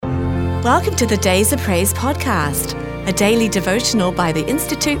Welcome to the Days of Praise podcast, a daily devotional by the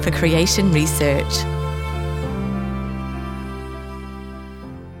Institute for Creation Research.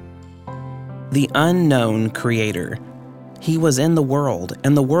 The unknown Creator. He was in the world,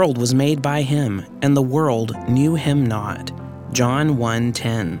 and the world was made by him, and the world knew him not. John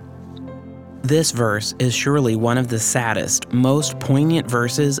 1:10. This verse is surely one of the saddest, most poignant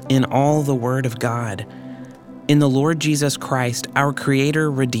verses in all the Word of God. In the Lord Jesus Christ, our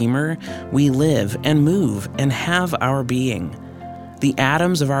Creator, Redeemer, we live and move and have our being. The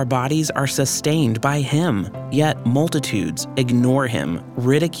atoms of our bodies are sustained by Him, yet multitudes ignore Him,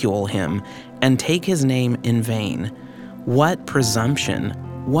 ridicule Him, and take His name in vain. What presumption!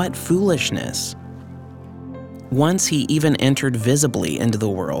 What foolishness! Once He even entered visibly into the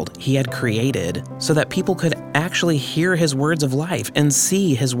world He had created so that people could actually hear His words of life and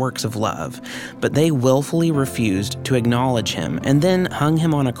see His works of love, but they willfully refused to acknowledge Him and then hung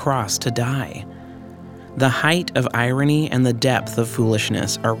Him on a cross to die. The height of irony and the depth of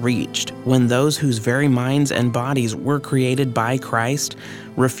foolishness are reached when those whose very minds and bodies were created by Christ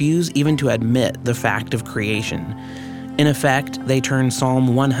refuse even to admit the fact of creation. In effect, they turn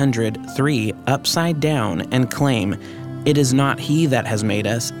Psalm 103 upside down and claim, "It is not He that has made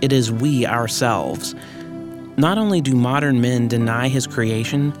us, it is we ourselves." Not only do modern men deny His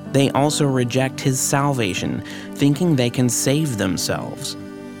creation, they also reject His salvation, thinking they can save themselves.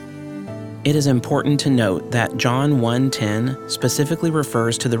 It is important to note that John 1:10 specifically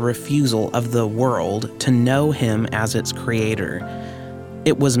refers to the refusal of the world to know Him as its creator.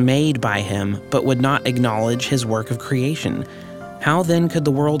 It was made by Him, but would not acknowledge His work of creation. How then could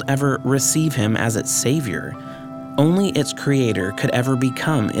the world ever receive Him as its Savior? Only its Creator could ever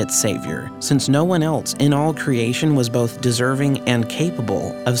become its Savior, since no one else in all creation was both deserving and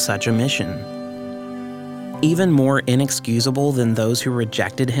capable of such a mission. Even more inexcusable than those who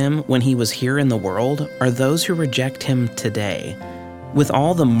rejected Him when He was here in the world are those who reject Him today. With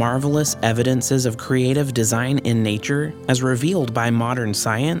all the marvelous evidences of creative design in nature, as revealed by modern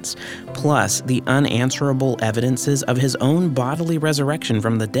science, plus the unanswerable evidences of His own bodily resurrection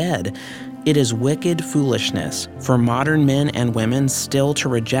from the dead, it is wicked foolishness for modern men and women still to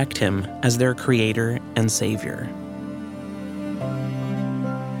reject Him as their Creator and Savior.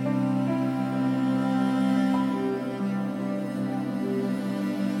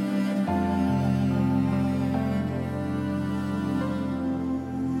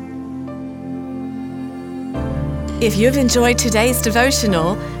 If you've enjoyed today's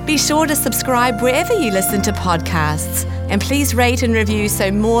devotional, be sure to subscribe wherever you listen to podcasts, and please rate and review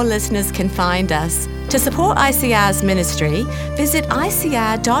so more listeners can find us. To support ICR's ministry, visit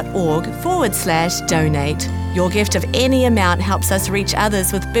icr.org/donate. Your gift of any amount helps us reach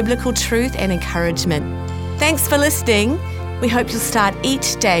others with biblical truth and encouragement. Thanks for listening. We hope you'll start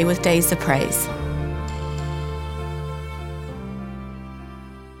each day with Days of Praise.